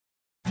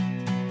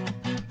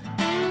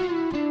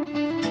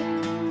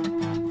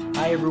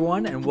Hi,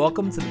 everyone, and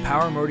welcome to the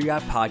Power Motor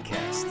Yacht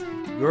Podcast,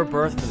 your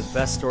berth for the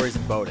best stories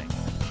in boating.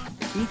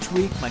 Each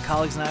week, my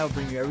colleagues and I will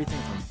bring you everything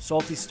from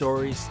salty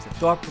stories to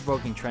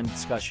thought-provoking trend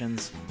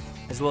discussions,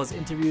 as well as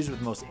interviews with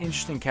the most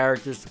interesting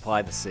characters to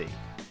ply the sea.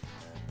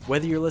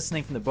 Whether you're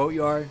listening from the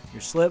boatyard,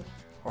 your slip,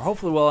 or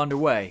hopefully well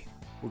underway,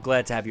 we're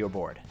glad to have you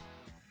aboard.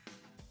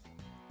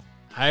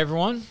 Hi,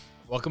 everyone.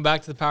 Welcome back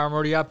to the Power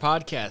Motor Yacht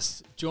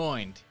Podcast,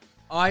 joined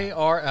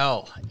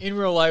IRL, in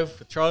real life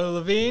with Charlie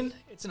Levine.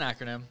 It's an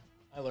acronym.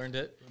 I learned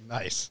it.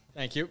 Nice.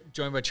 Thank you.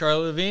 Joined by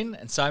Charlie Levine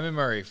and Simon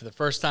Murray for the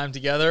first time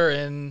together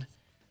in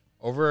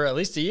over at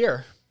least a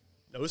year.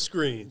 No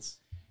screens.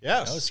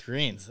 Yes. No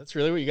screens. That's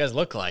really what you guys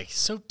look like.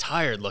 So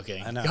tired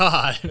looking. I know.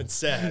 God. It's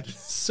sad.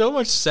 So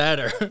much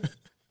sadder.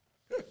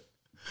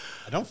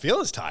 I don't feel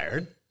as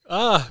tired. Do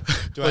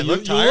I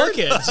look tired?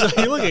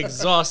 You look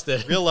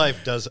exhausted. Real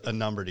life does a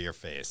number to your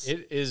face.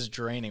 It is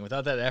draining.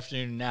 Without that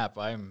afternoon nap,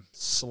 I'm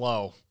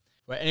slow.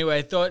 But anyway,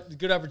 I thought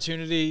good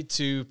opportunity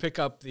to pick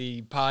up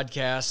the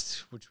podcast,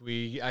 which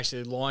we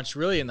actually launched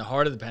really in the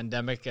heart of the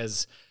pandemic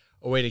as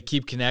a way to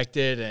keep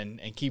connected and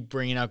keep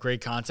bringing out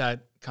great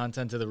content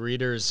to the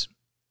readers.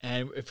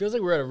 And it feels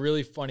like we're at a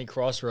really funny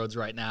crossroads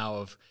right now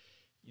of,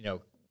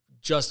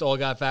 just all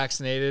got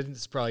vaccinated.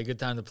 It's probably a good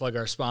time to plug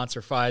our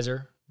sponsor,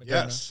 Pfizer. Moderna.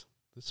 Yes.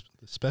 This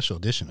special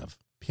edition of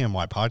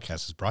PMY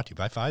Podcast is brought to you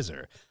by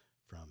Pfizer.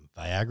 From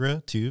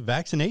Viagra to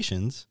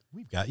vaccinations,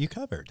 we've got you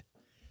covered.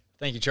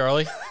 Thank you,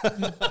 Charlie.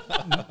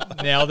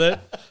 Nailed it.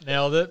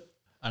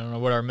 I don't know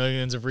what our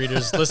millions of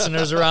readers,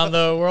 listeners around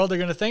the world are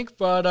going to think,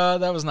 but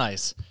that was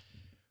nice.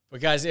 But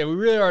guys, we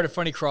really are at a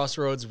funny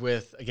crossroads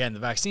with, again, the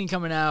vaccine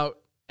coming out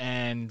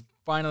and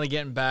finally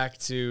getting back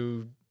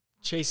to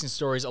chasing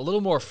stories a little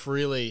more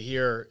freely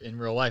here in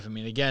real life. I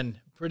mean, again,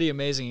 pretty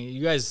amazing.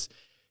 You guys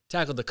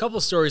tackled a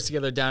couple stories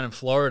together down in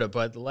Florida,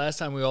 but the last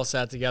time we all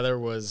sat together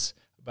was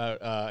about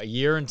a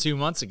year and 2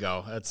 months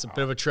ago. That's a bit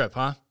of a trip,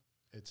 huh?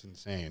 It's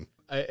insane.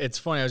 It's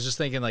funny. I was just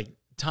thinking,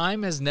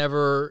 time has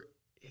never,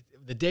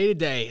 the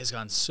day-to-day has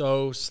gone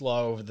so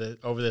slow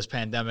over this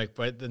pandemic,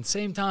 but at the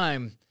same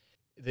time,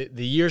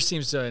 the year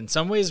seems to, in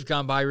some ways, have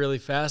gone by really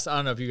fast. I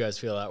don't know if you guys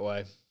feel that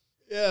way.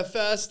 Yeah,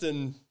 fast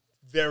and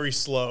very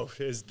slow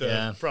is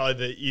probably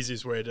the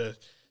easiest way to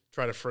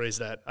try to phrase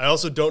that. I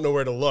also don't know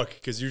where to look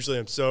because usually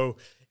I'm so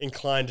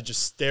inclined to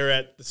just stare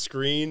at the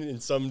screen in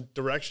some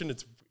direction.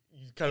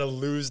 You kind of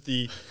lose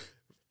the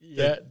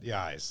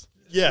eyes.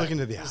 Yeah. Look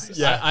into the eyes.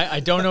 Yeah. I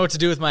don't know what to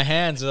do with my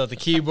hands without the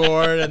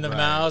keyboard and the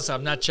mouse.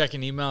 I'm not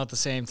checking email at the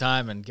same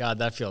time, and God,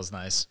 that feels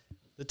nice.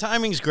 The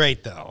timing's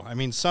great, though. I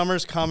mean,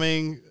 summer's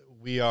coming.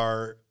 We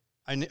are,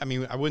 I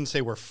wouldn't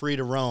say we're free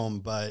to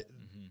roam, but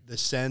the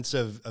sense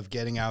of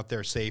getting out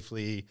there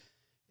safely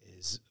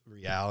is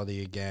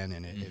reality again,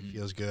 and it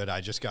feels good.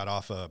 I just got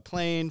off a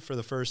plane for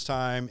the first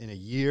time in a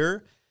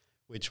year,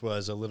 which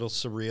was a little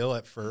surreal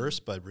at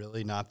first, but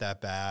really not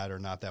that bad or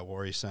not that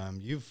worrisome.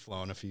 You've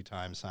flown a few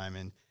times,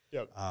 Simon.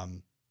 Yep.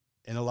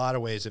 In a lot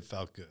of ways, it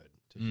felt good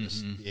to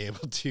just be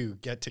able to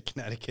get to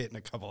Connecticut in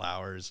a couple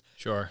hours.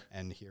 Sure.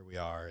 And here we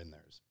are, and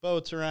there's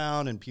boats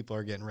around, and people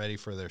are getting ready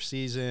for their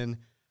season.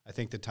 I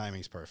think the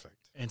timing's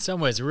perfect. In some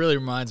ways, it really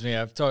reminds me,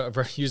 I've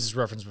used this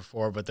reference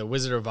before, but the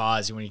Wizard of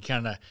Oz, when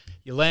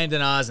you land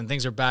in Oz and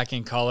things are back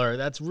in color,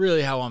 that's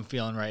really how I'm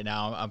feeling right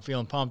now. I'm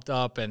feeling pumped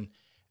up and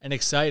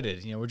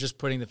excited. We're just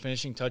putting the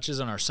finishing touches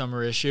on our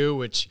summer issue,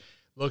 which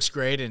looks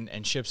great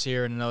and ships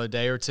here in another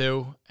day or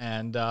two,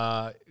 and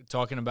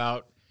talking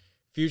about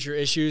future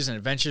issues and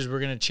adventures we're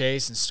going to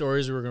chase and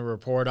stories we're going to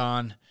report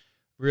on.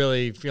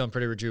 Really feeling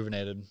pretty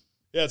rejuvenated.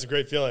 Yeah, it's a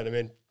great feeling. I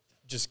mean,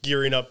 just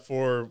gearing up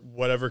for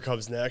whatever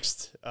comes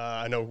next.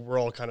 I know we're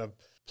all kind of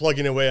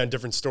plugging away on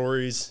different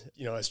stories.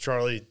 As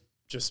Charlie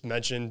just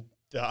mentioned,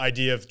 the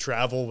idea of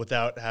travel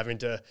without having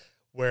to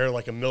wear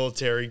a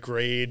military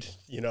grade,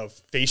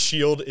 face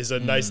shield is a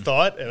nice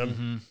thought, and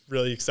I'm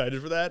really excited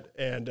for that.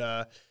 And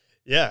I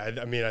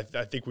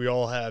think we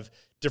all have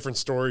different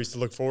stories to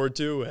look forward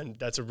to, and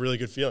that's a really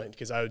good feeling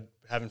because I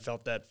haven't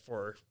felt that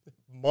for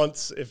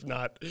months, if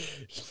not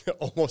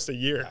almost a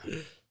year.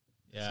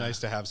 Yeah. It's nice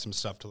to have some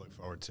stuff to look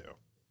forward to.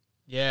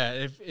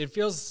 Yeah, it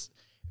feels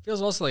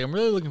also like I'm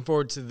really looking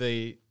forward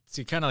to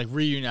kind of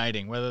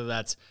reuniting, whether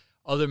that's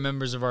other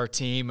members of our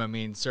team. I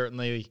mean,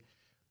 certainly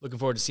looking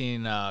forward to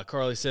seeing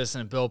Carly Sisson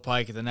and Bill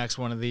Pike at the next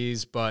one of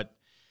these, but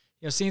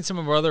seeing some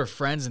of our other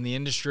friends in the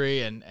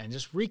industry and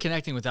just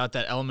reconnecting without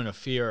that element of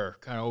fear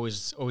kind of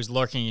always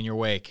lurking in your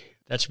wake.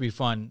 That should be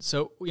fun.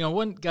 So,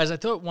 I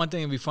thought one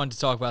thing would be fun to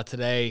talk about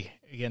today,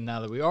 again,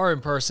 now that we are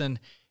in person,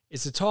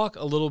 is to talk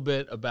a little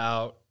bit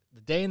about the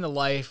day in the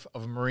life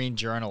of a marine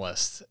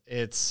journalist.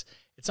 It's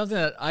something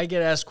that I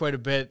get asked quite a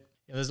bit.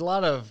 There's a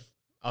lot of,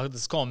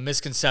 let's call them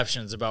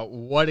misconceptions about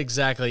what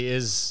exactly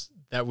is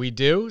that we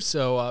do.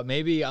 So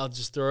maybe I'll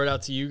just throw it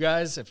out to you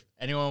guys. If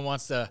anyone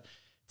wants to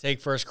take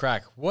first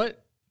crack,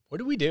 what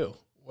do we do?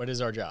 What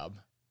is our job?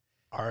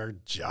 Our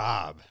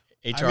job.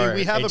 HR,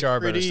 we have HR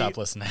better stop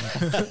listening.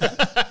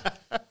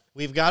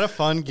 We've got a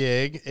fun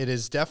gig. It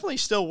is definitely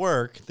still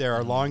work. There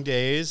are long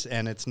days,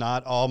 and it's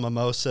not all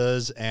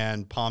mimosas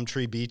and palm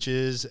tree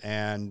beaches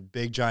and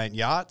big giant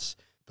yachts,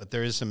 but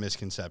there is some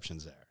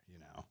misconceptions there, you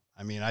know.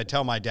 I mean, I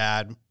tell my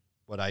dad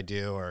what I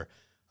do, or,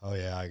 oh,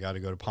 yeah, I got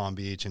to go to Palm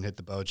Beach and hit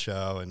the boat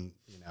show, and,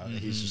 you know,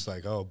 he's just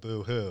like, oh,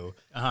 boo-hoo.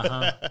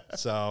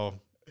 So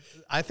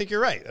I think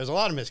you're right. There's a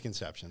lot of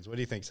misconceptions. What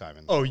do you think,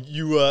 Simon? Oh,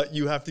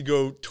 you have to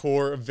go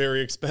tour a very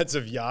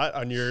expensive yacht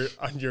on your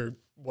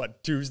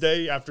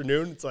Tuesday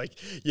afternoon? It's like,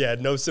 yeah,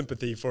 no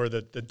sympathy for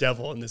the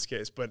devil in this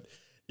case. But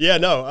yeah,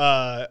 no,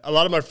 a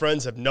lot of my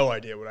friends have no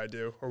idea what I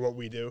do or what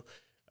we do.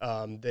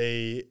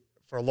 They,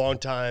 for a long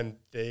time,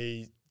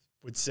 they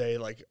would say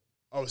like,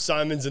 oh,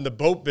 Simon's in the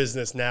boat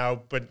business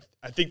now. But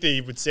I think they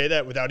would say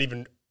that without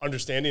even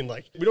understanding,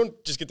 like, we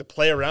don't just get to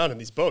play around in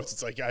these boats.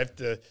 It's like,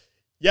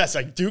 yes,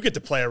 I do get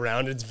to play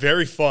around. It's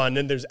very fun.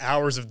 And there's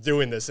hours of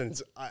doing this. And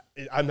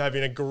I'm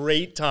having a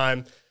great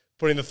time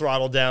putting the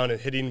throttle down and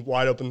hitting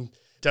wide open,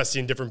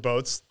 testing different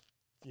boats,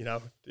 you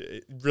know,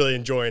 really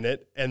enjoying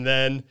it. And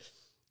then,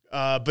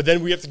 but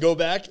then we have to go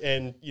back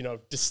and, you know,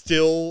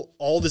 distill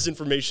all this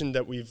information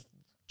that we've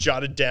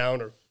jotted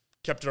down or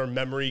kept in our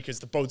memory because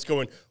the boat's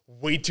going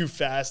way too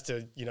fast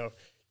to, you know,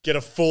 get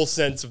a full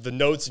sense of the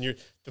notes, and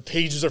the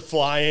pages are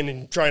flying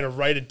and trying to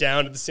write it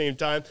down at the same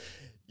time,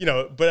 you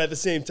know. But at the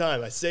same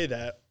time, I say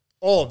that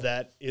all of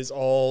that is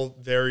all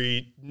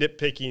very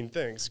nitpicking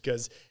things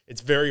because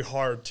it's very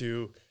hard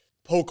to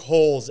poke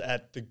holes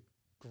at the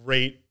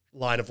great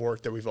line of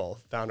work that we've all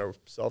found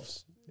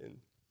ourselves in.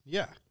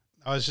 Yeah.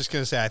 I was just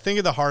going to say, I think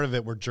at the heart of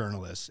it, we're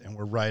journalists and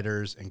we're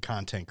writers and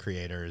content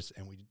creators,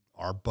 and we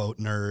are boat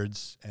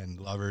nerds and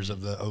lovers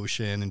of the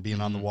ocean and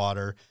being on the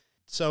water.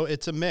 So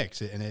it's a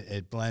mix, and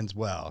it blends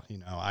well. You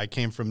know, I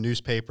came from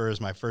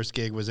newspapers. My first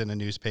gig was in a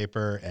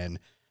newspaper, and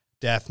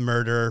death,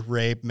 murder,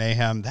 rape,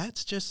 mayhem,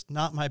 that's just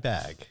not my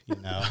bag, you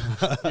know.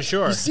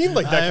 Sure. You seem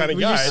like that kind of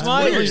guy.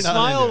 You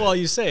smile while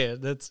you say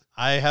it.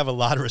 I have a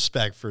lot of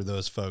respect for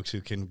those folks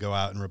who can go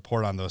out and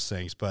report on those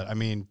things. But, I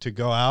mean, to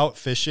go out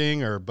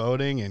fishing or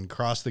boating and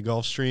cross the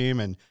Gulf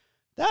Stream, and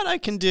that I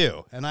can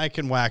do, and I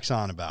can wax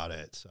on about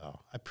it.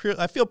 So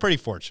I feel pretty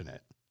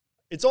fortunate.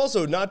 It's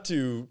also not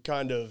to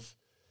kind of,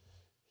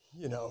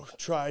 you know,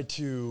 try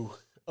to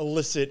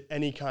elicit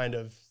any kind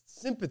of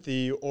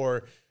sympathy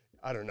or,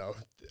 I don't know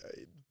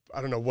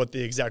what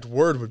the exact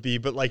word would be,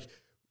 but like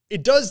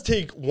it does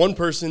take one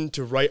person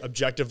to write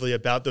objectively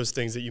about those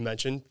things that you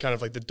mentioned, kind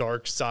of like the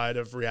dark side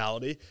of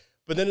reality.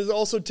 But then it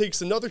also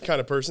takes another kind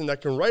of person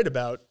that can write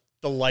about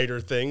the lighter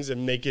things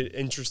and make it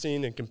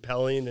interesting and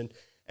compelling and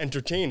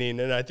entertaining.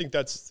 And I think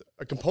that's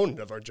a component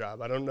of our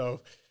job. I don't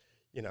know,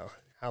 you know,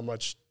 how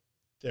much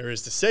there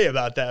is to say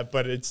about that,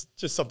 but it's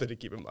just something to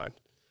keep in mind.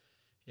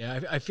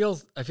 Yeah, I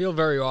feel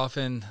very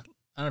often,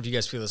 I don't know if you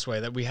guys feel this way,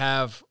 that we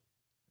have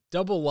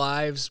double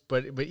lives,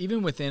 but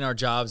even within our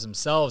jobs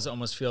themselves, it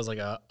almost feels like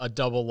a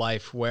double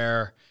life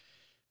where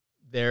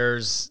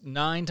there's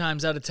 9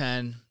 times out of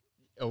 10,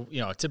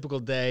 you know, a typical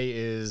day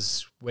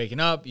is waking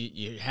up,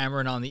 you're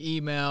hammering on the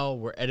email,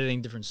 we're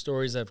editing different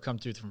stories that have come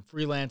through from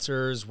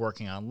freelancers,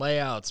 working on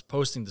layouts,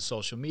 posting to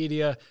social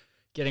media,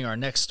 getting our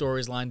next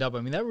stories lined up.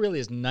 I mean, that really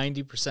is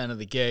 90% of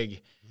the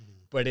gig,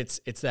 but it's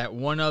that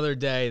one other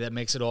day that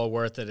makes it all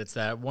worth it. It's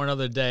that one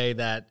other day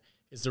that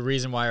is the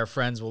reason why our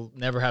friends will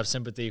never have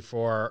sympathy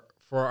for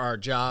our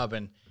job,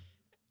 and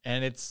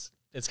it's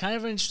kind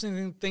of an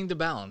interesting thing to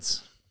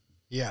balance.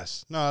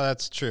 Yes, no,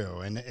 that's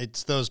true, and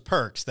it's those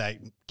perks that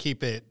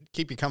keep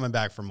you coming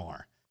back for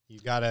more.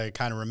 You got to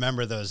kind of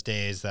remember those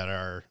days that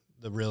are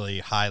the really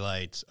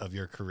highlights of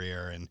your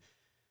career, and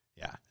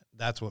yeah,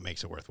 that's what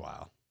makes it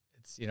worthwhile.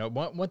 It's, you know,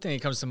 one thing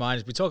that comes to mind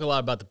is we talk a lot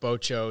about the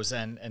boat shows,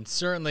 and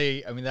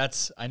certainly, I mean,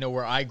 I know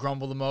where I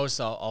grumble the most.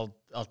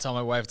 I'll tell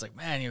my wife, it's like,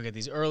 man, you get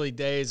these early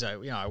days.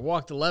 I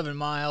walked 11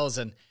 miles,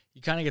 and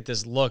you kind of get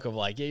this look of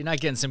like, you're not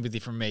getting sympathy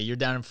from me. You're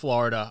down in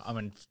Florida.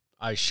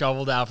 I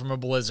shoveled out from a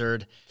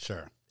blizzard.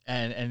 Sure.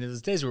 And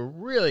those days were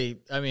really,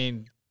 I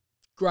mean,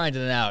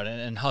 grinding it out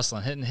and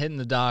hustling, hitting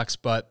the docks.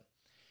 But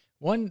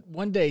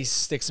one day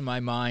sticks in my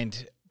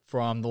mind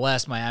from the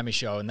last Miami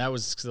show, and that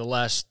was the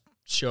last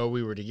show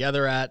we were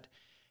together at.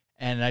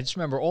 And I just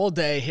remember all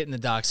day hitting the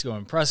docks,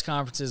 going press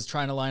conferences,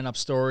 trying to line up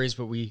stories.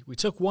 But we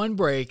took one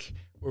break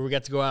where we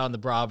got to go out on the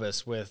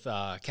Brabus with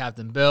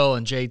Captain Bill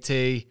and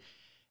JT.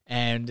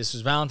 And this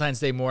was Valentine's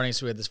Day morning,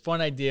 so we had this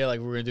fun idea, like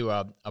we were going to do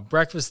a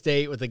breakfast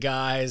date with the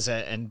guys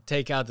and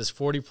take out this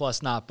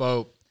 40-plus knot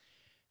boat.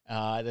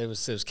 There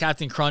was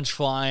Captain Crunch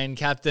flying,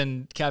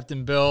 Captain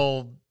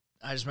Bill.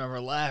 I just remember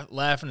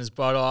laughing his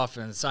butt off,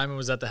 and Simon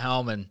was at the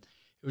helm, and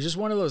it was just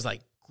one of those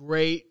like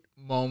great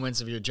moments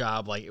of your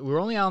job. Like, we were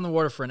only out on the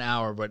water for an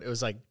hour, but it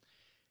was like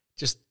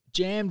just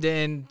jammed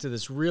in to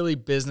this really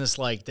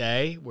business-like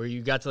day where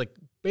you got to like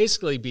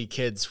basically be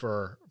kids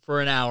for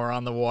an hour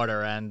on the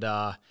water. And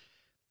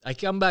I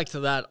come back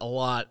to that a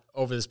lot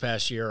over this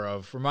past year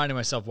of reminding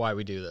myself why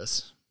we do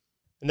this.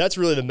 And that's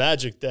really the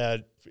magic,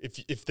 that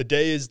if the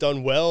day is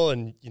done well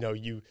and, you know,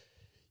 you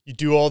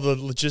do all the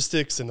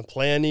logistics and the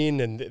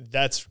planning, and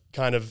that's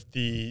kind of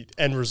the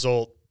end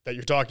result that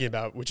you're talking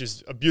about, which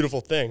is a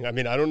beautiful thing. I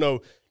mean, I don't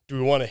know. Do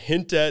we want to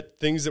hint at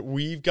things that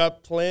we've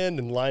got planned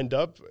and lined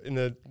up in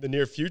the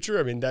near future?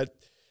 I mean, that,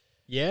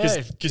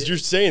 because you're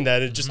saying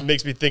that, it just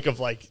makes me think of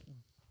like,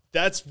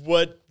 that's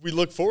what we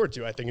look forward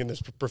to, I think, in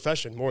this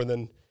profession more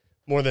than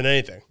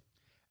anything.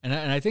 And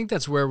I think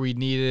that's where we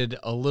needed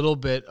a little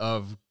bit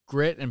of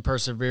grit and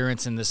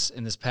perseverance in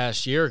this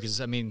past year.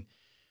 Because I mean,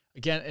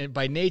 again,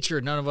 by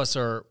nature, none of us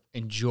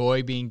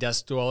enjoy being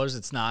desk dwellers.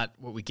 It's not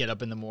what we get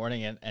up in the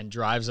morning and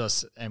drives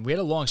us. And we had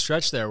a long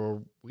stretch there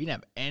where we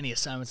didn't have any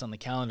assignments on the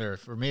calendar.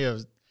 For me, it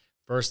was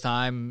first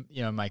time,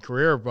 in my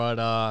career. But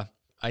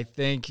I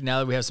think now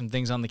that we have some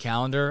things on the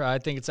calendar, I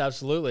think it's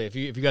absolutely. If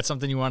you got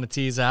something you want to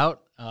tease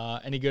out,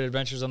 any good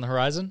adventures on the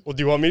horizon? Well,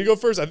 do you want me to go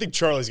first? I think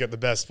Charlie's got the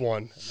best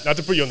one. Not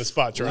to put you on the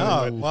spot,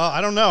 Charlie. Well, I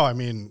don't know. I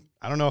mean,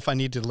 I don't know if I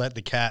need to let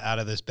the cat out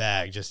of this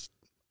bag. Just,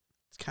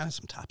 it's kind of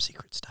some top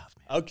secret stuff,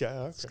 man.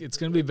 Okay. It's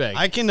going to be big.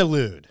 I can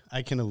allude,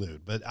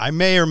 but I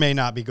may or may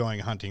not be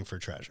going hunting for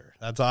treasure.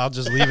 I'll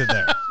just leave it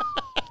there.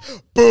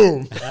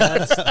 Boom.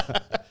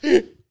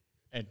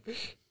 And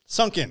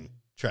sunken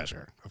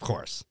treasure, of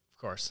course.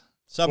 Of course.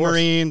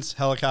 Submarines,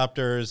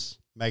 helicopters,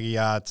 mega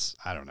yachts.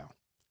 I don't know.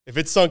 If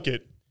it's sunken,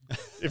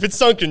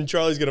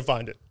 Charlie's going to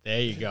find it. There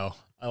you go.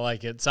 I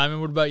like it.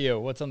 Simon, what about you?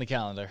 What's on the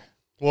calendar?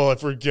 Well,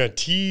 if we're going to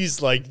tease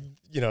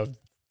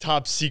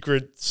top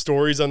secret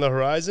stories on the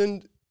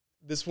horizon,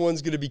 this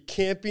one's going to be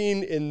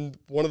camping in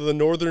one of the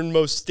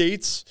northernmost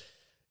states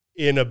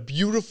in a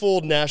beautiful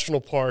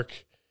national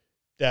park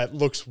that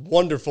looks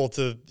wonderful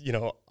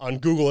on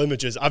Google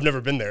Images. I've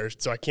never been there,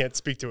 so I can't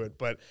speak to it.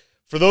 But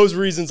for those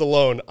reasons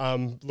alone,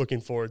 I'm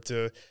looking forward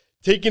to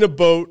taking a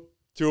boat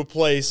to a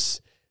place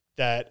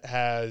that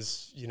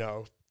has,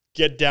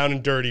 get down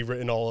and dirty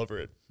written all over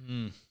it.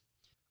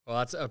 Well,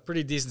 that's a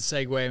pretty decent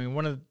segue. I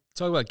mean,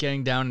 talk about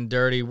getting down and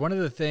dirty. One of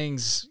the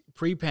things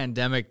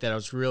pre-pandemic that I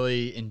was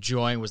really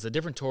enjoying was the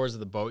different tours of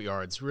the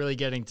boatyards, really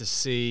getting to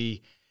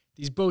see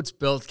these boats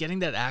built, getting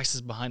that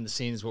access behind the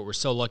scenes is what we're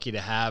so lucky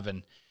to have.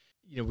 And,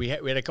 we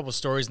had a couple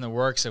stories in the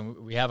works, and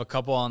we have a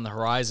couple on the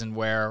horizon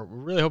where we're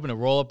really hoping to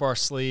roll up our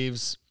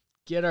sleeves,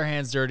 get our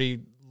hands dirty,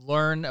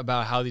 learn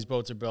about how these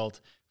boats are built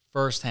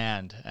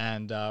firsthand.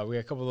 And we got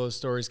a couple of those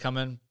stories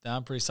coming that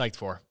I'm pretty psyched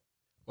for.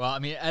 Well, I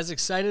mean, as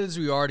excited as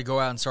we are to go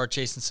out and start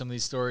chasing some of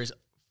these stories,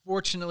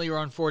 fortunately or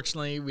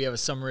unfortunately, we have a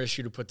summer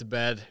issue to put to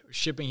bed. We're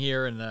shipping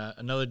here in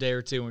another day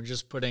or two, and we're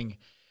just putting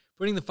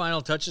the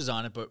final touches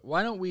on it. But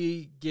why don't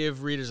we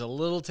give readers a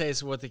little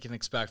taste of what they can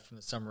expect from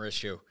the summer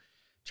issue?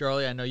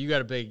 Charlie, I know you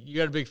got a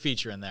big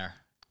feature in there.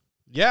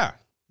 Yeah,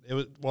 it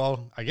was.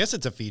 Well, I guess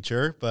it's a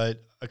feature,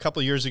 but a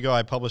couple of years ago,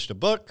 I published a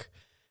book.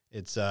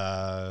 It's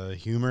a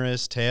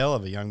humorous tale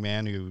of a young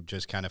man who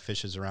just kind of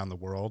fishes around the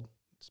world,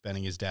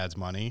 spending his dad's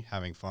money,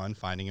 having fun,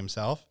 finding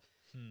himself.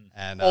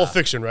 And all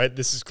fiction, right?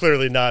 This is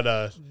clearly not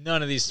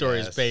none of these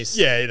stories based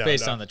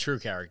on the true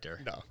character.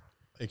 No.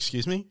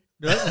 Excuse me?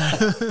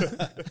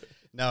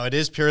 No, it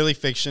is purely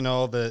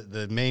fictional.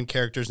 The main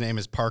character's name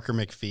is Parker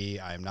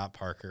McPhee. I am not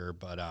Parker,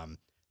 but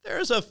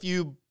there's a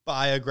few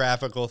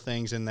biographical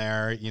things in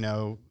there.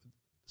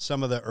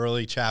 Some of the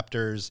early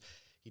chapters,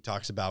 he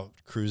talks about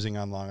cruising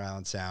on Long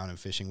Island Sound and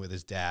fishing with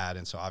his dad,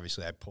 and so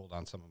obviously I pulled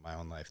on some of my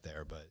own life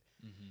there, but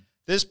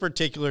this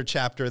particular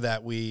chapter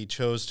that we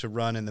chose to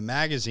run in the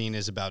magazine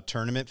is about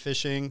tournament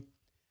fishing,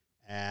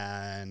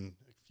 and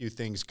a few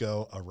things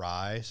go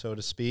awry, so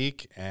to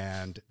speak,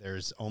 and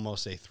there's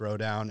almost a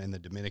throwdown in the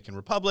Dominican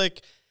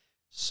Republic.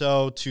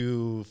 So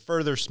to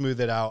further smooth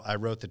it out, I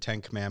wrote the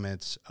 10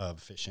 Commandments of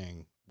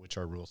Fishing, which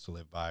are rules to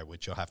live by,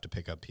 which you'll have to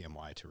pick up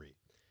PMY to read.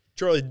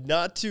 Charlie,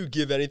 not to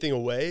give anything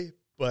away,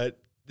 but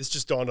this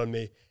just dawned on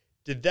me.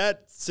 Did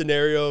that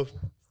scenario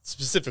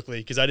specifically,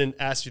 because I didn't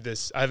ask you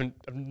this, I've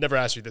never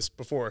asked you this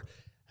before,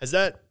 did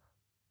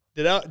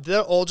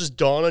that all just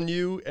dawn on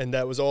you, and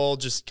that was all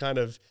just kind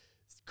of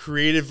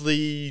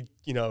creatively,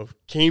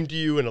 came to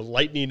you in a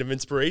lightning of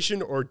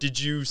inspiration, or did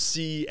you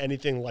see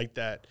anything like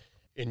that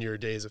in your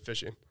days of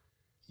fishing?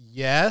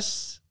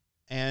 Yes,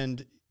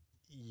 and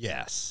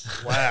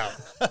yes. Wow.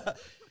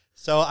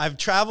 So I've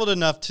traveled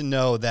enough to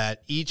know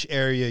that each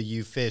area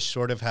you fish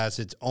sort of has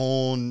its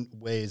own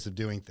ways of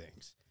doing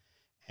things.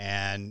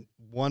 And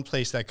one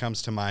place that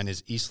comes to mind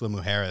is Isla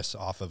Mujeres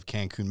off of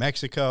Cancun,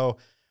 Mexico,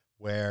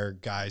 where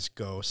guys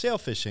go sail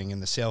fishing,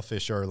 and the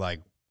sailfish are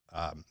like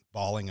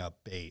balling up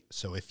bait.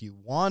 So if you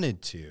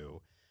wanted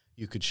to,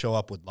 you could show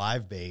up with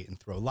live bait and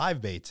throw live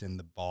baits in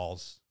the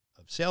balls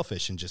of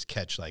sailfish and just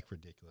catch like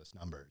ridiculous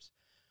numbers.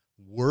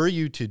 Were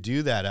you to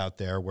do that out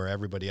there where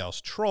everybody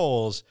else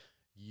trolls,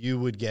 you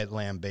would get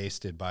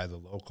lambasted by the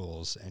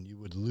locals, and you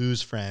would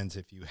lose friends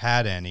if you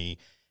had any.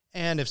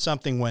 And if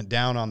something went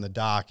down on the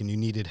dock and you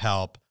needed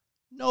help,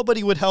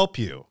 nobody would help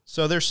you.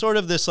 So there's sort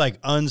of this like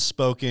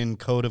unspoken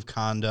code of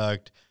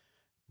conduct,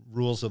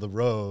 rules of the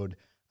road.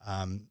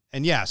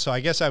 So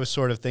I guess I was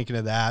sort of thinking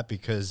of that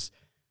because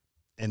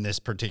in this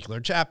particular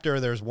chapter,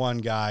 there's one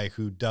guy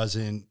who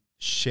doesn't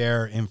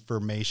share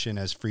information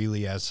as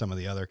freely as some of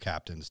the other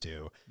captains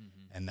do.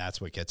 And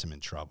that's what gets him in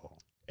trouble.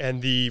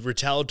 And the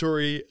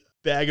retaliatory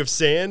bag of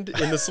sand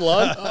in the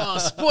salon. Oh,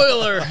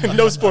 spoiler!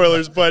 No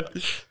spoilers, but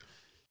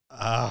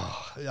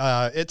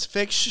it's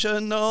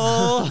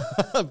fictional,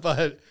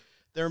 but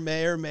there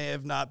may or may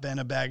have not been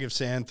a bag of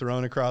sand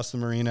thrown across the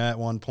marina at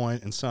one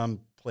point in some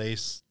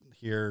place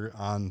here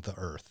on the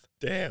earth.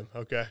 damn.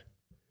 Okay,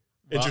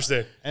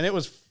 interesting. And it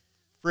was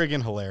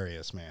friggin'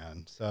 hilarious,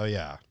 man. So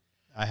yeah,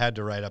 I had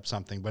to write up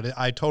something, but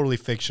I totally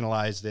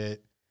fictionalized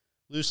it,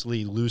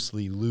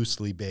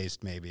 loosely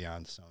based maybe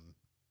on some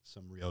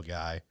real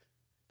guy.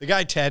 The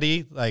guy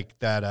Teddy, like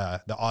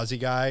that, the Aussie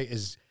guy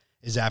is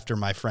after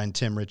my friend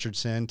Tim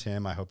Richardson.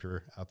 Tim, I hope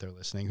you're out there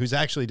listening. Who's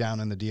actually down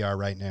in the DR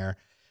right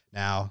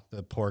now.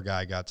 The poor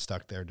guy got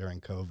stuck there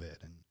during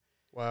COVID, and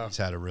Wow. he's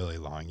had a really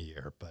long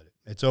year. But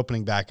it's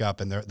opening back up,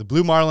 and the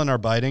blue marlin are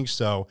biting.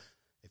 So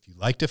if you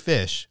like to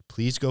fish,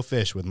 please go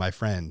fish with my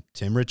friend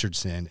Tim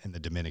Richardson in the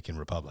Dominican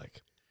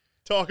Republic.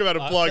 Talk about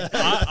a plug.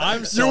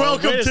 I'm You're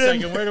welcome, wait a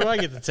Tim. second. Where do I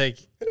get to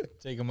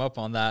take him up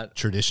on that?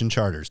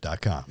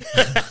 Traditioncharters.com.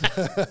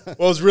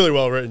 Well, it's really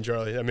well written,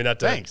 Charlie. I mean,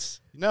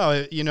 Thanks. No,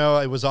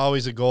 it was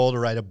always a goal to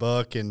write a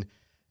book, and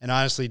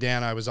honestly,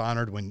 Dan, I was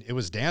honored when it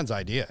was Dan's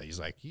idea. He's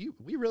like,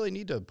 we really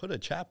need to put a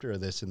chapter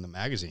of this in the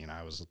magazine.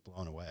 I was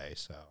blown away.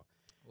 So,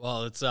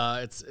 Well, it's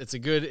a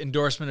good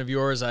endorsement of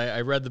yours.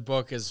 I read the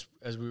book as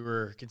we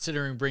were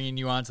considering bringing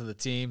you onto the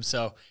team,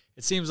 so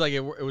it seems like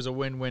it was a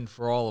win-win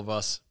for all of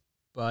us.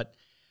 But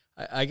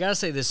I gotta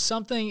say, there's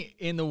something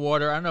in the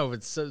water. I don't know if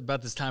it's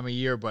about this time of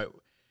year, but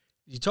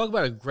you talk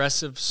about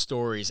aggressive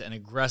stories and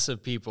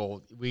aggressive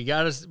people. We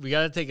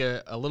gotta take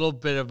a little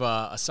bit of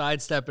a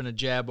sidestep and a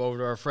jab over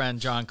to our friend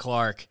John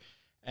Clark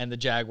and the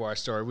Jaguar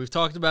story. We've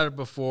talked about it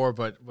before,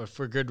 but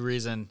for good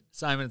reason.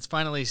 Simon, it's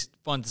finally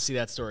fun to see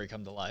that story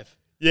come to life.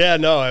 Yeah,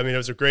 no, I mean, it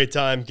was a great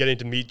time getting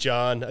to meet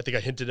John. I think I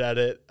hinted at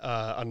it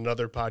on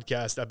another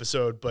podcast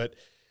episode, but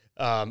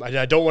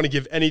I don't want to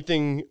give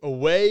anything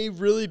away,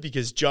 really,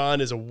 because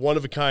John is a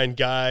one-of-a-kind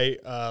guy.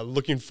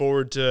 Looking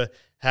forward to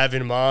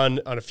having him on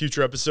a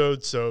future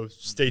episode, so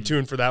stay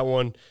tuned for that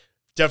one.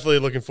 Definitely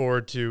looking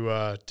forward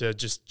to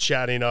just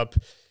chatting up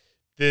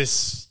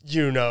this,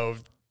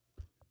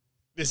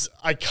 this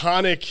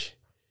iconic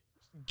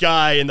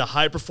guy in the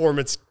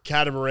high-performance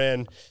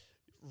catamaran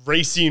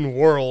racing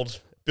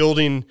world,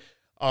 building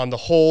on the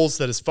holes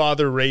that his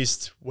father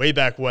raced way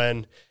back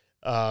when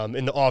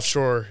in the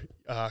offshore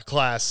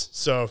class.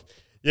 So,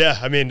 yeah,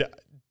 I mean,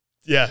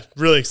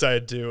 really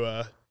excited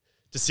to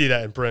see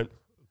that in print.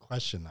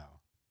 question though.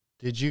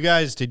 Did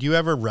you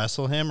ever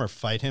wrestle him or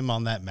fight him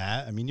on that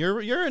mat? I mean, you're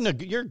a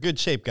good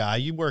shape guy.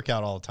 You work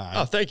out all the time.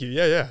 Oh, thank you.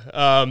 Yeah.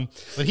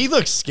 But he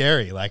looks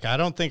scary. Like, I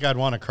don't think I'd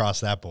want to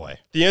cross that boy.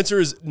 The answer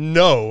is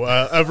no,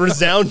 a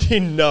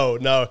resounding no.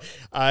 No,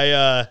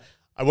 I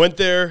went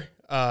there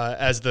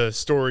as the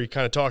story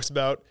kind of talks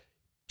about,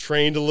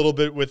 trained a little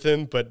bit with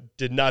him, but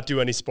did not do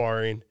any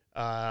sparring.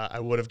 I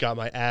would have got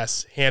my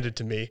ass handed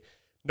to me,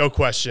 no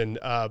question.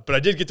 But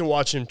I did get to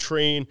watch him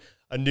train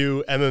a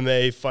new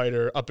MMA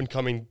fighter,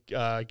 up-and-coming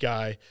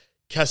guy,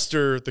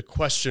 Kester the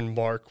Question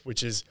Mark,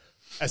 which is,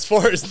 as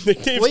far as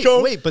nicknames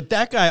go. Wait, but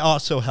that guy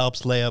also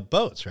helps lay up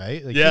boats,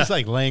 right? Like, Yeah. He's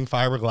like laying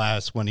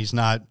fiberglass when he's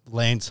not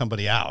laying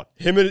somebody out.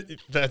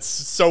 That's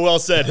so well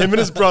said. Him and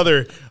his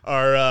brother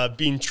are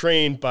being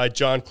trained by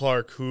John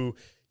Clark, who,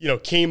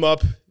 came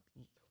up,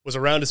 was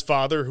around his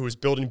father, who was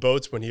building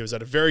boats when he was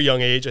at a very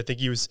young age. I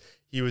think he was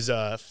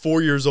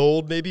 4 years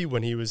old, maybe,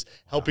 when he was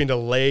helping to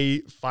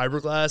lay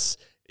fiberglass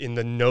in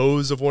the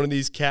nose of one of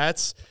these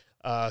cats.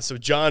 So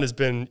John has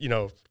been,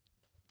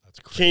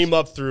 came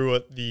up through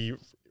the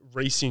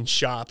racing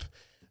shop.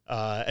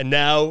 And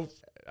now,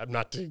 I'm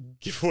not to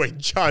give away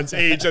John's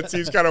age, that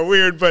seems kind of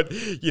weird, but,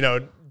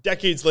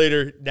 decades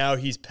later, now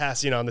he's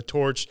passing on the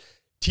torch,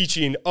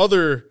 teaching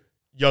other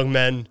young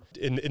men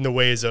in the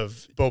ways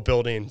of boat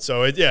building.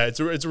 So, it's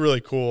a really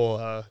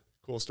cool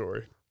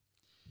story.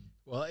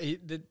 Well,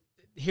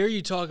 here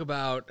you talk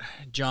about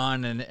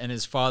John and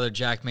his father,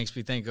 Jack, makes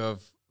me think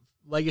of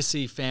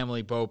legacy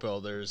family boat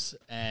builders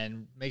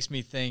and makes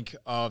me think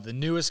of the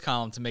newest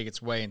column to make its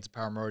way into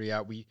Power Modi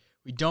Out. We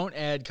don't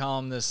add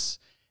columnists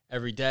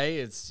every day.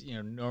 It's,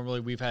 normally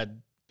we've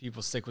had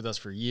people stick with us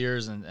for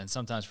years and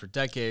sometimes for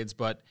decades,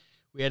 but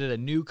we added a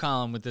new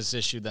column with this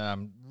issue that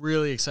I'm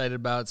really excited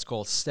about. It's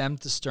called Stem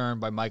to Stern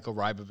by Michael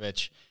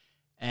Rybovich.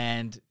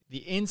 And the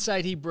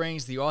insight he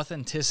brings, the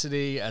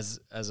authenticity as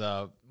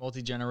a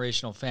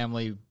multi-generational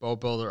family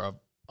boat builder of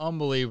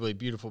unbelievably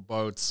beautiful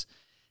boats.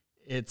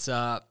 It's,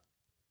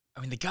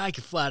 the guy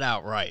could flat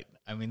out write.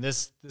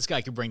 This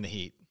guy could bring the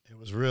heat. It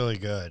was really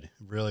good,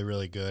 really,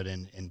 really good.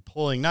 And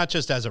pulling, not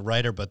just as a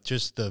writer, but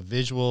just the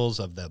visuals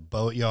of the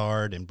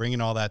boatyard and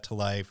bringing all that to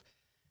life.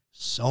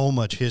 So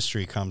much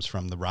history comes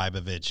from the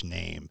Rybovich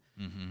name,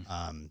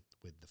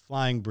 with the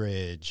flying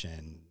bridge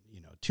and,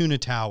 tuna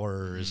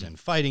towers and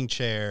fighting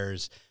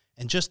chairs,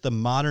 and just the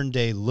modern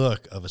day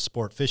look of a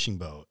sport fishing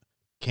boat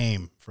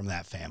came from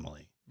that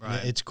family.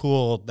 Right. It's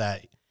cool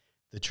that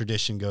the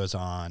tradition goes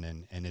on,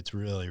 and it's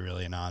really,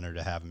 really an honor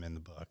to have him in the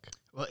book.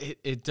 Well,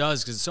 it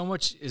does, because so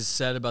much is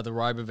said about the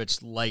Rybovich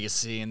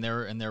legacy and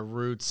their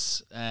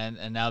roots,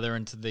 and now they're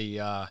into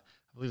the I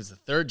believe it's the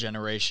third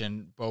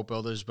generation boat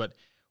builders. But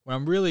what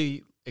I'm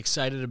really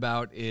excited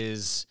about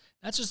is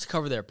not just to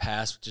cover their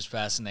past, which is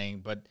fascinating,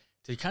 but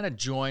to kind of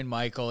join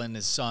Michael and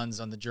his sons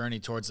on the journey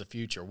towards the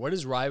future. What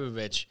does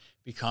Rybovich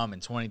become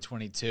in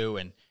 2022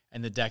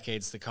 and the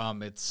decades to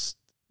come? It's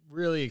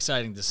really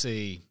exciting to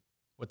see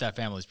what that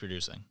family's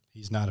producing.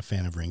 He's not a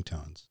fan of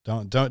ringtones.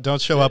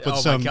 Don't show up with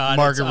some God,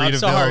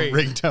 Margaritaville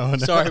ringtone.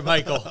 Sorry,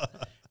 Michael.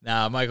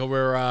 Nah, Michael,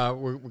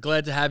 we're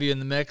glad to have you in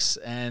the mix,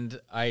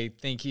 and I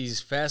think he's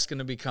fast going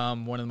to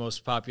become one of the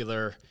most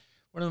popular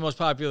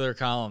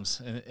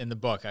columns in the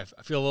book. I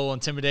feel a little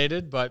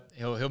intimidated, but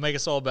he'll make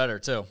us all better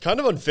too. Kind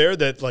of unfair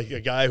that like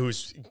a guy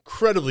who's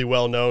incredibly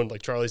well known,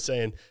 like Charlie's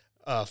saying,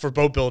 for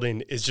boat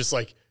building is just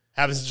like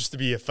happens just to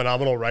be a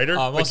phenomenal writer.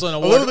 I'm also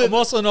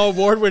an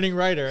award-winning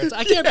writer.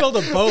 I can't build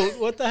a boat.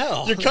 What the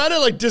hell? You're kind of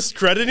like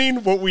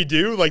discrediting what we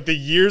do, like the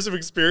years of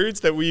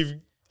experience that we've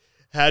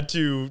had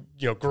to,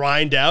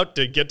 grind out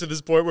to get to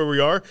this point where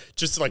we are.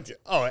 Just like,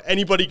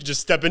 anybody could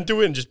just step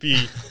into it and just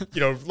be,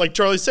 like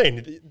Charlie's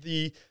saying,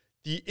 the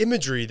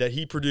imagery that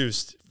he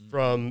produced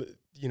from,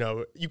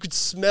 you could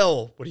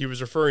smell what he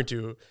was referring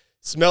to,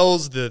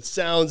 smells, the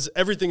sounds,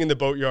 everything in the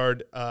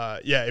boatyard.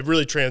 It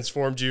really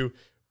transformed you.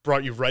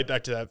 Brought you right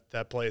back to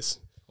that place.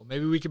 Well,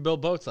 maybe we could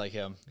build boats like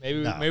him.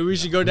 Maybe we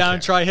should go down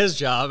and try his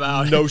job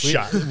out. No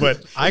shot.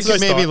 But I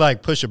could maybe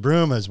like push a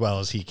broom as well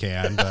as he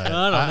can. But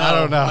I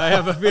don't know. I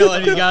have a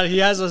feeling he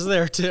has us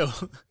there too.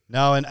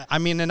 No, and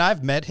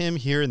I've met him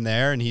here and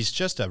there, and he's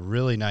just a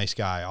really nice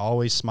guy,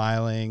 always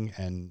smiling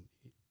and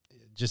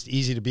just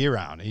easy to be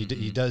around.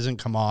 He doesn't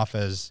come off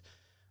as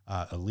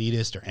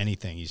elitist or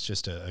anything. He's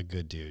just a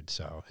good dude.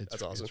 So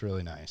it's awesome. It's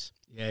really nice.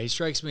 Yeah, he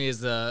strikes me as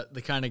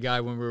the kind of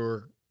guy when we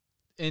were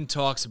in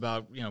talks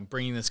about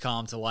bringing this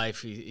column to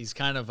life. He's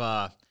kind of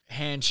a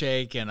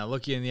handshake and a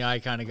look you in the eye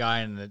kind of guy,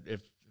 and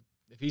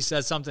if he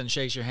says something,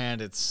 shakes your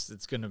hand,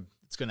 it's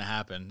gonna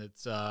happen.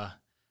 It's I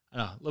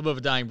don't know, a little bit of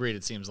a dying breed.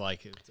 It seems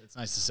like it's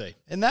nice to see.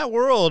 In that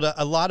world,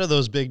 a lot of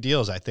those big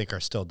deals I think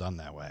are still done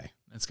that way.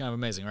 It's kind of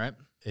amazing, right?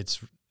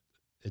 It's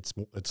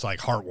like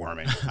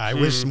heartwarming. I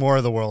wish more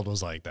of the world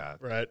was like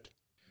that. Right.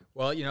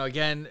 Well,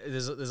 again,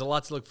 there's a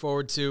lot to look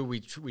forward to.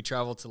 We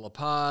travel to La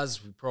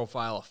Paz. We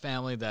profile a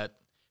family that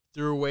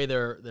threw away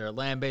their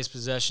land-based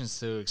possessions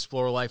to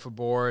explore life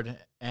aboard.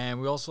 And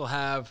we also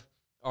have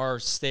our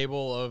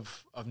stable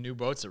of new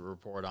boats that we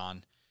report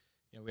on.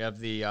 We have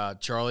the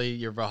Charlie,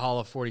 your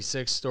Valhalla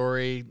 46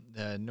 story,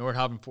 the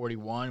Nordhaven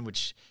 41,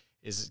 which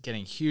is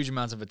getting huge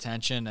amounts of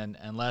attention.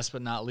 And last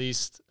but not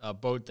least, a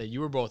boat that you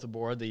were both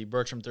aboard, the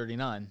Bertram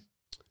 39.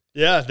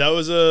 Yeah, that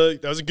was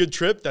a good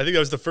trip. I think that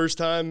was the first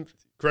time,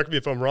 correct me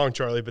if I'm wrong,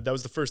 Charlie, but that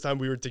was the first time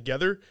we were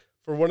together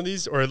for one of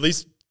these, or at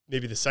least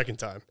maybe the second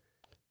time.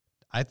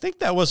 I think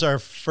that was our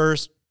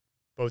first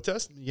boat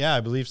test. Yeah, I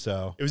believe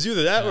so. It was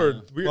either that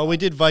or we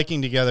did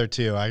Viking together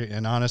too.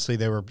 And honestly,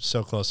 they were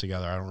so close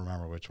together. I don't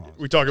remember which one.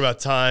 We talk about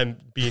time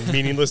being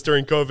meaningless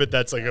during COVID.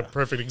 That's like a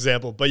perfect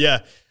example. But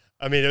yeah,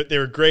 they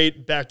were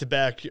great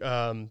back-to-back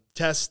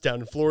tests down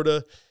in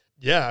Florida.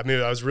 Yeah,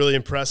 I was really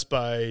impressed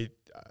by.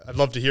 I'd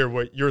love to hear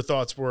what your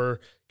thoughts were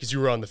because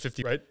you were on the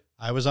 50, right?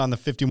 I was on the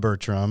 50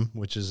 Bertram,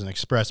 which is an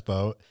express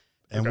boat,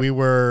 and Okay.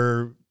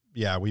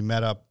 we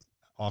met up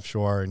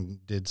offshore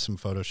and did some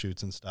photo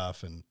shoots and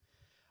stuff. And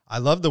I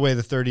love the way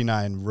the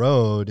 39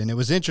 rode. And it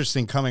was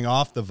interesting coming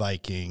off the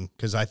Viking,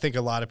 because I think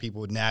a lot of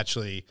people would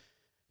naturally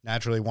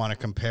want to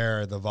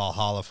compare the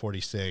Valhalla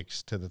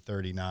 46 to the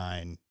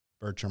 39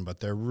 Bertram,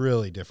 but they're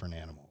really different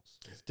animals.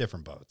 It's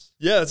different boats.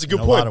 Yeah, that's a good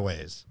in point. a lot of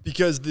ways.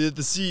 Because the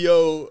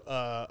CEO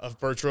of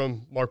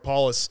Bertram, Mark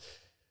Paulus,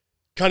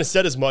 kind of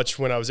said as much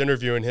when I was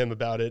interviewing him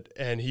about it.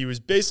 And he was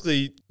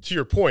basically, to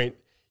your point,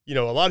 a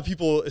lot of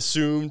people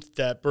assumed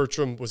that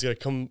Bertram was going to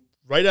come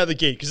right out of the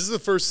gate because this is the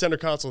first center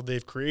console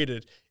they've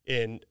created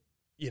in,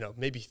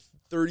 maybe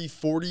 30,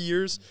 40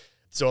 years.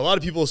 So a lot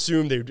of people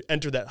assumed they would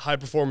enter that high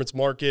performance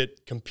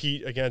market,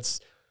 compete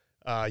against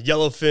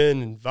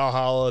Yellowfin and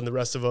Valhalla and the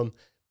rest of them.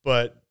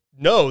 But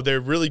no,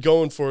 they're really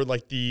going for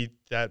like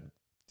that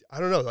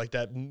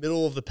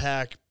middle of the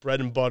pack bread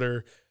and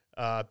butter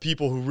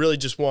people who really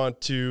just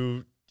want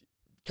to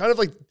kind of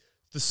like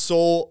the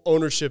sole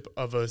ownership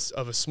of a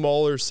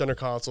smaller center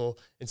console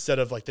instead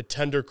of like the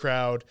tender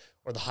crowd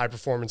or the high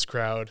performance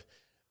crowd,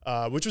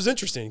 which was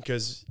interesting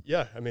because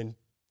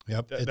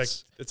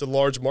it's a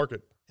large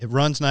market. It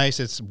runs nice.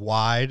 It's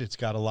wide. It's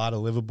got a lot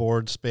of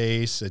liveaboard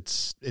space. It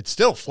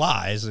still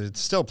flies. It's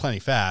still plenty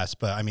fast.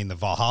 But the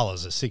Valhalla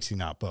is a 60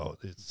 knot boat.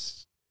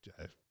 It's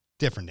a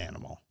different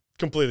animal.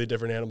 Completely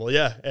different animal.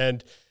 Yeah.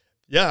 And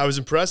yeah, I was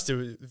impressed. It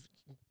was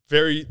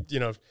very,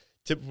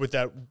 tip with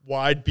that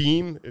wide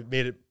beam. It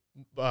made it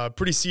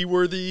pretty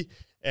seaworthy.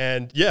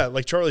 And yeah,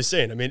 like Charlie's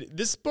saying,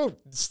 this boat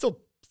is still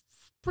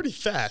pretty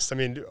fast.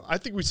 I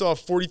think we saw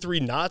 43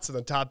 knots at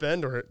the top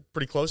end or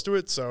pretty close to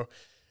it. So,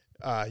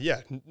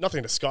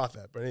 nothing to scoff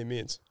at by any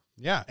means.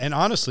 Yeah, and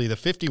honestly, the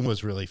 50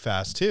 was really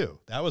fast too.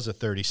 That was a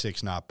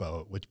 36 knot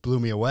boat, which blew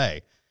me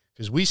away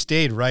because we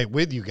stayed right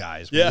with you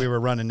guys when we were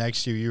running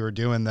next to you. You were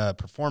doing the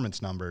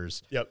performance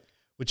numbers. Yep.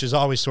 Which is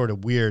always sort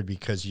of weird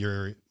because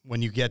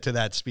when you get to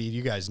that speed,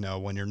 you guys know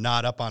when you're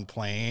not up on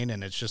plane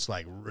and it's just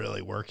like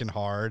really working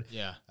hard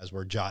as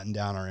we're jotting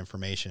down our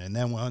information. And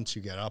then once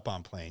you get up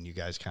on plane, you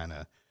guys kind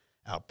of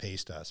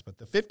outpaced us. But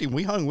the 50,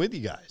 we hung with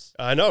you guys.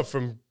 I know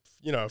from,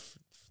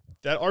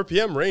 that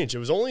RPM range, it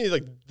was only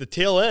like the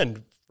tail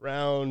end,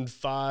 around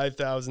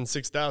 5,000,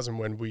 6,000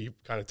 when we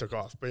kind of took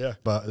off. But yeah.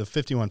 But the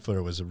 51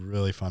 footer was a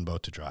really fun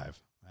boat to drive.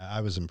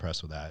 I was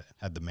impressed with that. It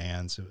had the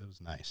mans. It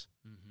was nice.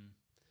 Mm-hmm.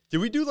 Did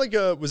we do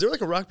was there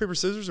like a rock, paper,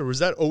 scissors, or was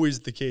that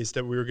always the case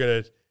that we were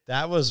going to?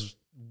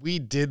 We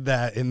did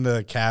that in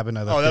the cabin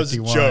of the 51. That was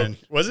a joke.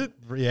 Was it?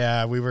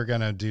 Yeah, we were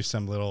going to do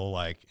some little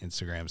like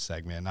Instagram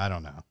segment. I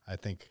don't know. I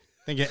think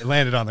it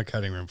landed on the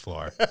cutting room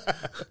floor.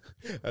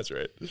 That's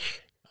right.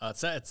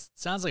 It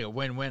sounds like a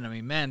win-win. I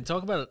mean, man,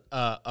 talk about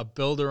a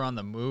builder on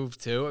the move,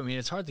 too. I mean,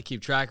 it's hard to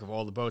keep track of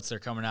all the boats they're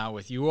coming out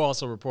with. You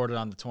also reported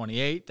on the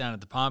 28 down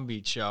at the Palm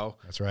Beach show.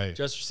 That's right.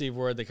 Just received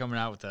word they're coming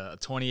out with a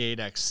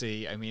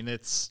 28XC. I mean,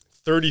 it's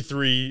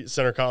 33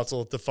 center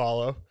console to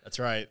follow. That's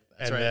right.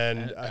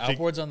 Then I think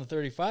outboards on the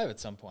 35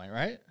 at some point,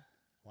 right?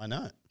 Why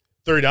not?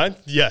 39?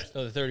 Yeah.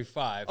 So the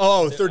 35.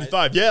 Oh,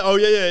 35. Yeah. Oh,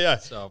 yeah.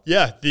 So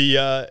yeah,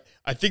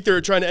 I think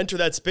they're trying to enter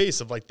that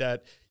space of like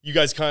that. You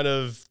guys kind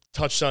of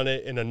touched on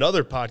it in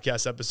another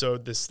podcast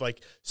episode, this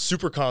like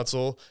super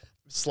console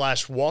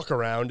 / walk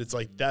around. It's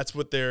like, that's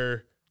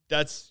the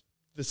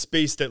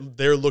space that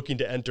they're looking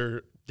to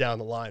enter down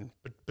the line,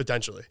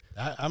 potentially.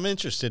 I'm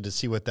interested to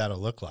see what that'll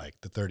look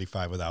like, the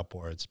 35 with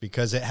outboards,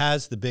 because it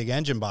has the big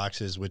engine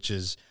boxes, which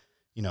is,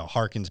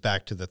 harkens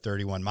back to the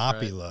 31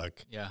 Moppy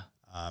look. Yeah.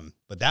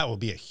 But that will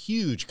be a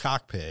huge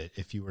cockpit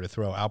if you were to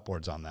throw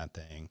outboards on that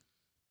thing.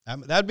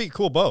 That'd be a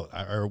cool boat,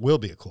 or will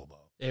be a cool boat.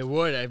 It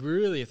would. I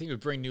think it would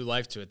bring new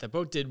life to it. That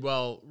boat did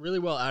really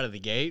well out of the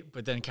gate,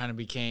 but then kind of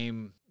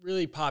became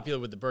really popular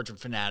with the Bertram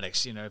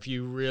fanatics. If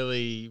you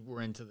really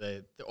were into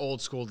the old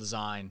school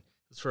design,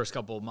 those first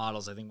couple of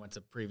models, I think, went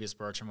to previous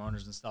Bertram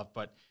owners and stuff.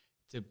 But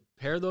to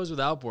pair those with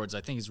outboards,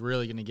 I think is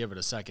really going to give it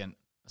a second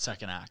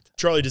act.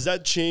 Charlie, does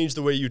that change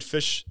the way you'd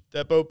fish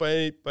that boat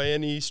by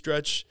any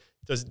stretch?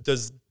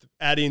 Does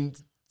adding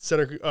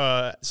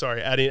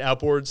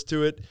outboards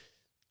to it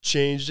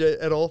changed it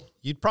at all?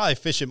 You'd probably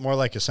fish it more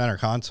like a center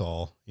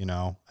console,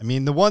 I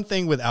mean, the one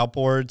thing with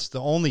outboards, the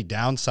only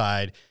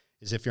downside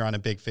is if you're on a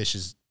big fish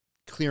is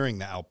clearing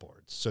the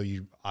outboards. So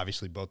you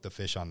obviously boat the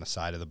fish on the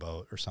side of the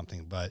boat or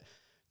something, but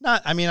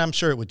I'm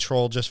sure it would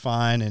troll just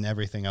fine and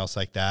everything else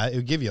like that. It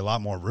would give you a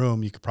lot more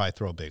room. You could probably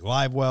throw a big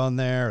live well in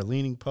there, a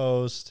leaning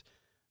post.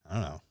 I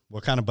don't know.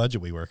 What kind of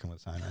budget we working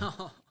with, Simon?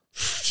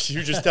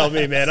 You just tell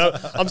me, man.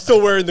 I'm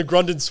still wearing the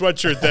Grundon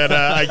sweatshirt that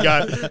I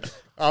got.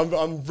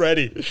 I'm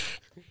ready.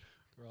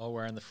 All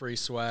wearing the free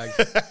swag.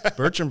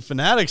 Bertram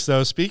fanatics,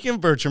 though. Speaking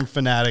of Bertram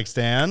fanatics,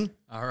 Dan.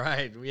 All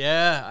right,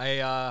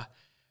 yeah.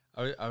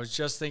 I was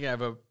just thinking I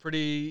have a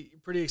pretty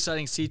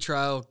exciting sea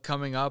trial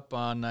coming up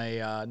on a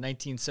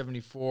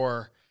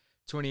 1974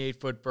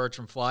 28-foot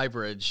Bertram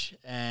Flybridge,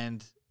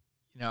 and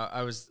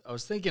I was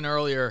thinking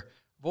earlier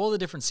of all the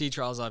different sea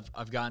trials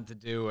I've gotten to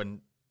do,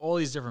 and all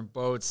these different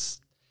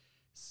boats.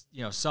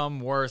 Some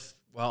worth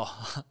a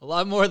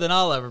lot more than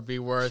I'll ever be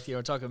worth.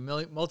 Talking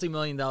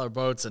multi-million-dollar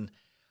boats. And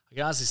I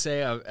can honestly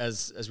say,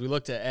 as we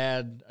look to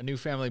add a new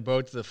family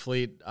boat to the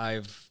fleet,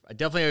 I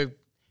definitely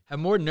have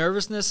more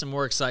nervousness and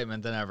more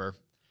excitement than ever.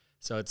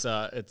 So it's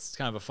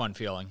kind of a fun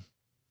feeling.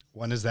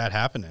 When is that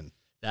happening?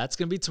 That's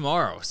gonna be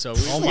tomorrow. So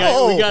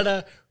we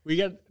got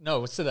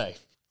what's today?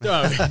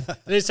 No,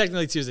 today's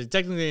technically Tuesday.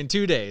 Technically in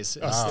 2 days.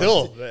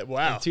 Still,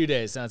 wow. In 2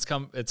 days. Now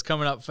it's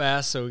coming up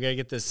fast. So we gotta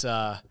get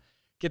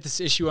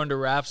this issue under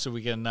wraps so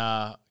we can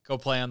go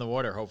play on the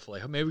water,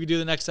 hopefully. Maybe we can do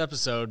the next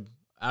episode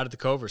out at the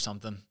Cove or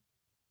something.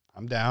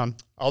 I'm down.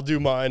 I'll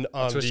do mine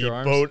on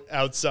the boat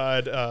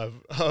outside of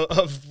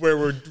where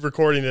we're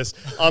recording this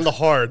on the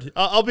hard.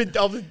 I'll be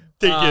taking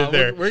it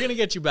there. We're going to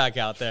get you back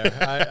out there.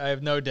 I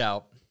have no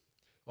doubt.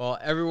 Well,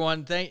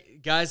 everyone,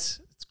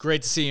 guys, it's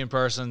great to see you in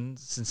person,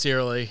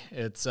 sincerely.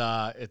 It's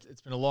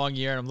been a long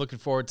year, and I'm looking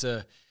forward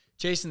to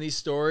chasing these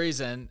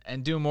stories and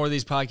doing more of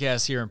these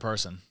podcasts here in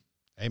person.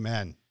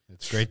 Amen.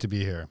 It's great to be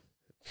here.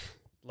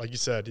 Like you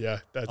said, yeah.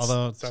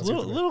 Although it's a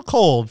little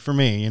cold for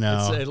me, It's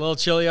a little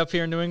chilly up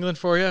here in New England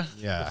for you,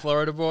 yeah. The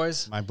Florida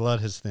boys. My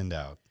blood has thinned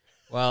out.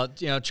 Well,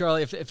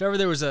 Charlie, if ever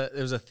there was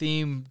a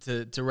theme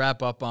to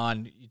wrap up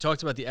on, you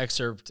talked about the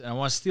excerpt, and I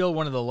want to steal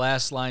one of the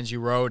last lines you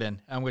wrote,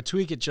 and I'm going to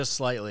tweak it just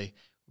slightly.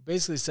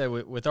 Basically said,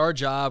 with our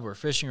job or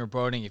fishing or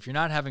boating, if you're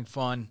not having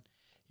fun,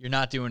 you're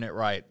not doing it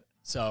right.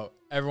 So,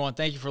 everyone,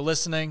 thank you for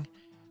listening.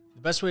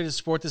 The best way to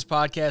support this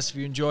podcast, if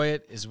you enjoy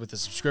it, is with a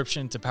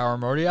subscription to Power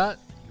Motor Yacht.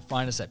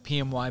 Find us at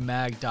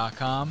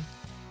pmymag.com.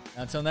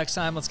 Until next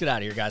time, let's get out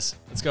of here, guys.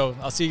 Let's go.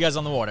 I'll see you guys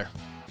on the water.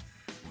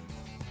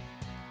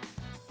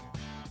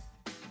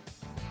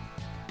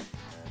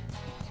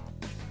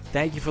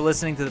 Thank you for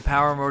listening to the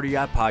Power Motor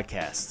Yacht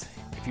Podcast.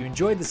 If you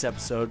enjoyed this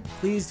episode,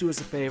 please do us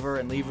a favor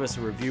and leave us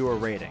a review or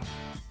rating.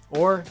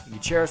 Or you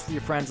can share us with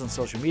your friends on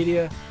social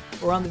media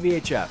or on the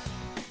VHF.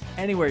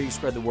 Anywhere you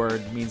spread the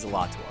word means a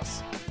lot to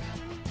us.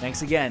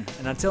 Thanks again,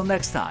 and until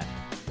next time,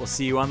 we'll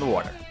see you on the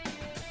water.